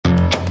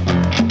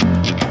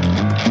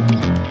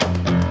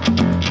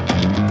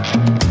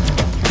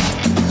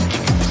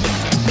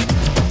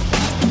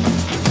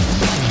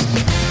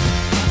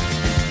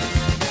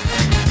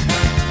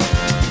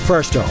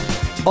First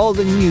up, all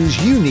the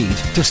news you need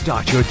to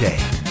start your day.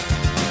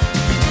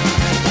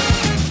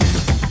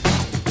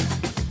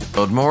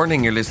 Good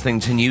morning, you're listening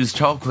to News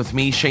Talk with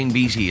me, Shane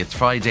Beattie. It's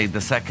Friday the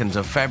 2nd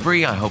of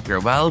February. I hope you're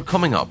well.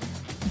 Coming up.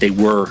 They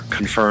were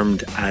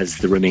confirmed as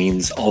the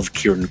remains of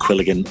Kieran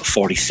Quilligan, a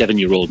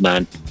 47-year-old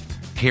man.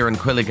 Kieran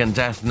Quilligan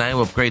death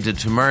now upgraded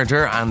to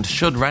murder, and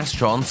should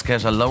restaurants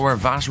get a lower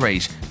VAT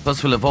rate?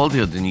 Plus we'll have all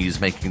the other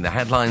news making the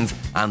headlines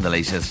and the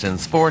latest in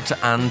sport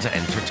and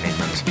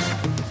entertainment.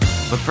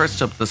 But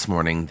first up this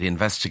morning, the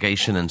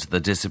investigation into the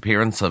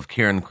disappearance of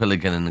Kieran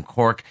Quilligan in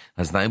Cork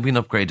has now been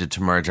upgraded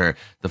to murder.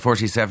 The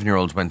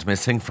 47-year-old went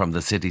missing from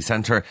the city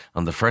centre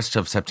on the 1st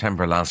of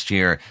September last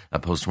year. A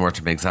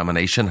post-mortem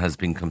examination has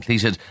been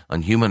completed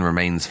on human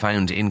remains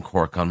found in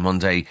Cork on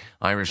Monday.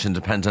 Irish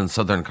Independent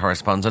Southern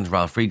correspondent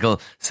Ralph Riegel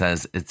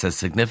says it's a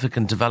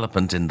significant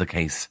development in the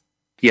case.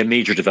 Yeah,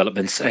 major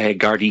developments.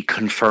 Gardaí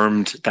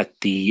confirmed that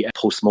the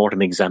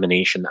post-mortem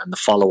examination and the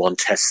follow-on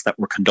tests that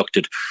were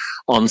conducted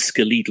on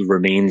skeletal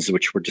remains,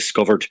 which were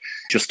discovered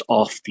just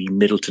off the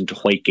Middleton to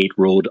Whitegate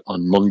Road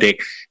on Monday,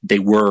 they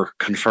were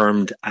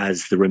confirmed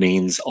as the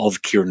remains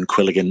of Kieran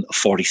Quilligan, a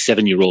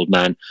 47-year-old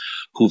man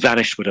who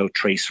vanished without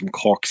trace from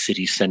Cork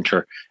city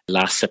centre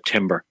last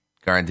September.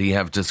 Gardaí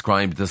have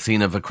described the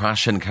scene of a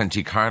crash in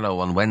County Carlow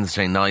on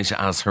Wednesday night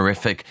as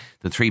horrific.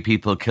 The 3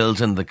 people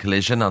killed in the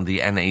collision on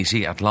the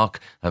N80 at Lough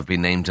have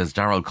been named as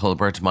Darrell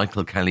Culbert,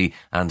 Michael Kelly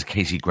and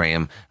Katie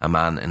Graham. A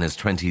man in his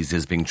 20s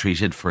is being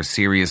treated for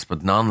serious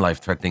but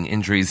non-life-threatening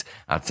injuries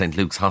at St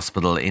Luke's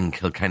Hospital in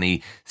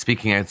Kilkenny.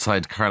 Speaking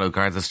outside Carlow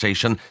Garda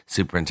Station,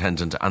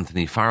 Superintendent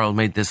Anthony Farrell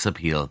made this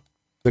appeal.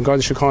 The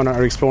Garda Síochána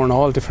are exploring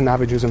all different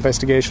avenues of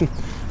investigation,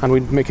 and we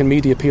make an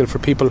immediate appeal for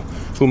people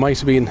who might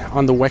have been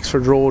on the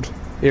Wexford Road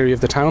area of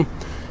the town.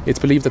 It's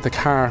believed that the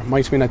car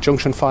might have been at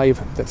Junction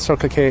 5, that's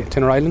Circle K,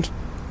 Tinner Island,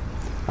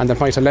 and that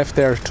might have left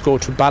there to go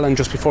to Ballon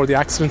just before the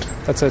accident.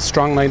 That's a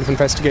strong line of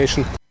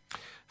investigation.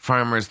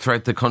 Farmers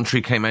throughout the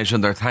country came out in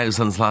their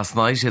thousands last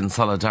night in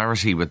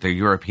solidarity with their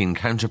European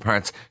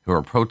counterparts who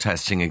are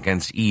protesting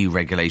against EU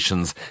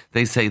regulations.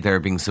 They say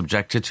they're being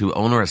subjected to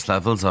onerous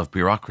levels of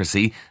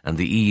bureaucracy and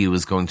the EU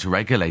is going to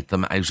regulate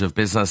them out of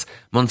business.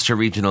 Munster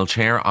Regional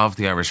Chair of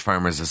the Irish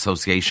Farmers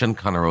Association,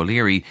 Conor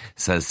O'Leary,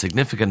 says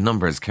significant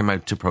numbers came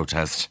out to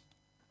protest.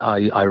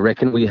 I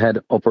reckon we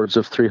had upwards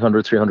of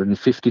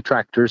 350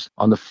 tractors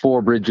on the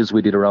 4 bridges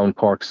we did around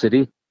Cork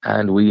City.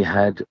 And we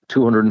had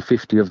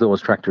 250 of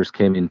those tractors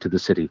came into the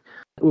city.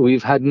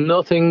 We've had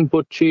nothing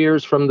but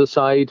cheers from the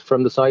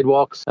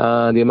sidewalks,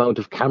 the amount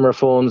of camera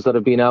phones that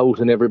have been out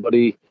and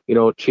everybody,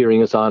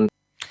 cheering us on.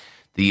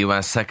 The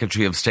US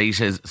Secretary of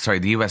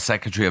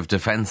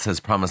Defense is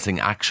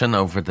promising action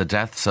over the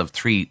deaths of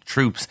 3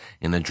 troops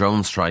in a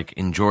drone strike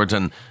in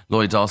Jordan.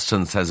 Lloyd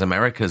Austin says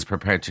America is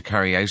prepared to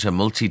carry out a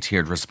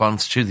multi-tiered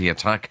response to the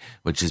attack,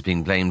 which is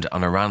being blamed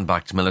on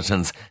Iran-backed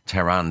militants.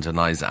 Tehran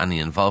denies any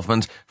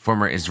involvement.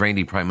 Former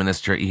Israeli Prime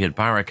Minister Ehud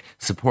Barak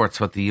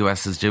supports what the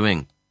US is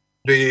doing.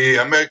 The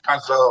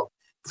Americans are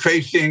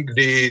facing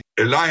the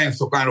alliance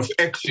or kind of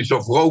axis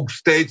of rogue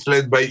states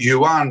led by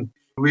Iran.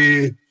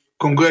 We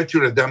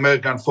congratulate the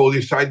Americans for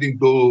deciding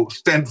to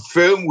stand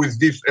firm with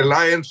this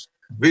alliance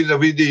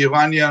vis-à-vis the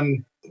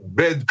Iranian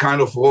bad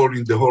kind of role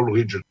in the whole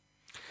region.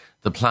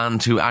 The plan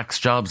to axe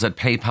jobs at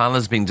PayPal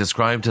is being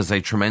described as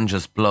a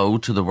tremendous blow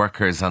to the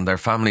workers and their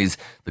families.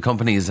 The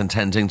company is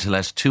intending to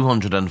let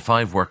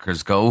 205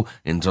 workers go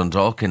in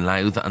Dundalk, in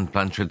Louth and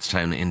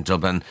Blanchardstown in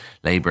Dublin.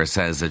 Labour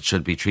says it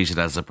should be treated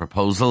as a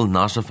proposal,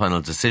 not a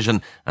final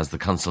decision, as the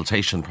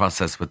consultation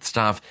process with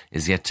staff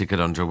is yet to get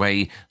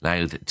underway.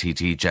 Louth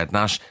TT Jed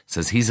Nash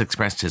says he's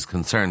expressed his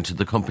concern to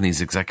the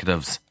company's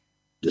executives.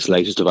 This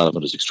latest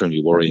development is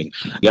extremely worrying.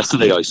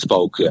 Yesterday I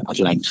spoke at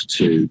length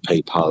to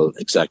PayPal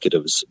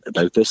executives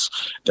about this.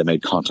 They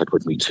made contact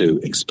with me to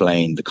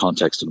explain the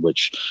context in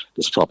which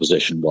this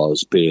proposition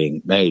was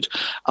being made.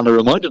 And I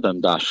reminded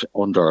them that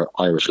under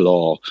Irish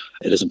law,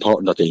 it is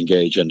important that they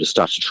engage in the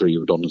statutory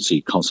redundancy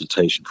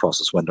consultation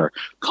process when they're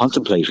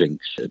contemplating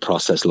a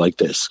process like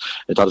this.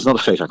 That is not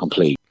a fait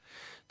accompli.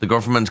 The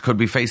government could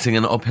be facing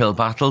an uphill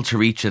battle to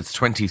reach its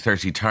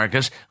 2030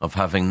 target of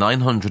having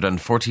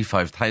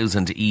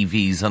 945,000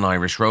 EVs on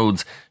Irish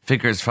roads.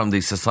 Figures from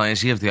the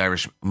Society of the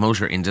Irish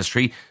Motor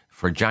Industry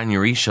for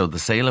January showed the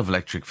sale of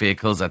electric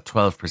vehicles at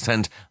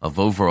 12% of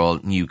overall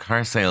new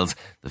car sales.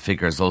 The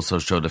figures also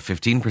showed a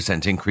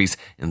 15% increase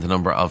in the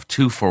number of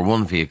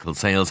 241 vehicle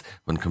sales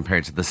when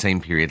compared to the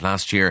same period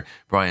last year.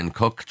 Brian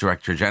Cook,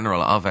 Director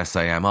General of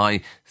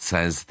SIMI,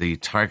 says the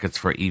targets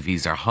for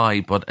EVs are high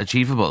but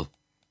achievable.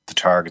 The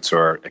targets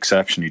are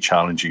exceptionally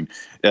challenging.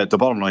 The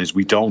bottom line is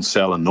we don't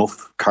sell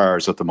enough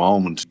cars at the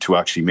moment to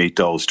actually meet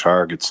those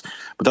targets.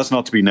 But that's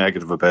not to be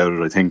negative about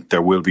it. I think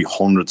there will be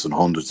hundreds and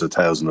hundreds of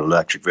thousands of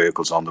electric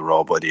vehicles on the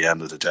road by the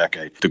end of the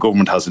decade. The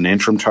government has an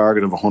interim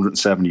target of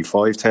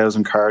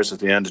 175,000 cars at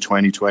the end of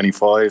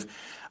 2025.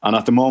 And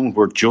at the moment,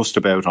 we're just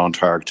about on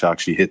target to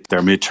actually hit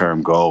their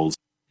midterm goals.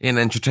 In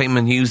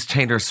entertainment news,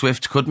 Taylor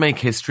Swift could make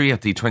history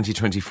at the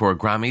 2024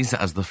 Grammys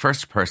as the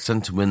first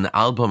person to win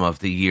Album of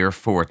the Year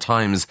 4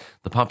 times.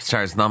 The pop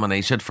star is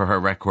nominated for her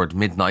record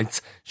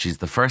Midnights. She's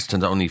the first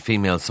and only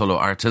female solo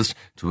artist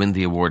to win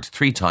the award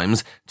 3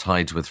 times,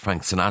 tied with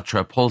Frank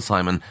Sinatra, Paul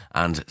Simon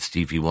and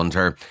Stevie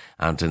Wonder.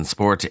 And in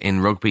sport,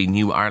 in rugby,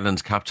 New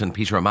Ireland captain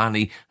Peter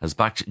O'Mahony has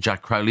backed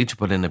Jack Crowley to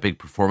put in a big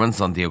performance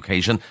on the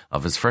occasion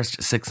of his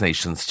first Six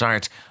Nations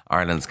start.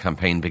 Ireland's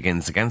campaign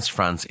begins against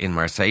France in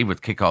Marseille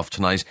with kick-off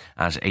tonight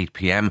at 8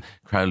 p.m.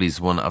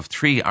 Crowley's one of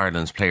 3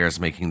 Ireland players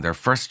making their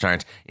first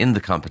start in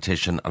the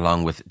competition,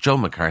 along with Joe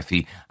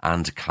McCarthy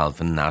and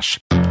Calvin Nash.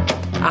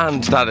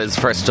 And that is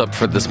First Up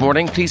for this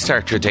morning. Please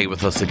start your day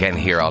with us again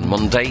here on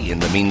Monday. In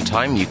the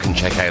meantime, you can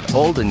check out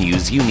all the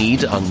news you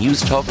need on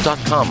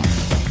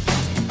newstalk.com.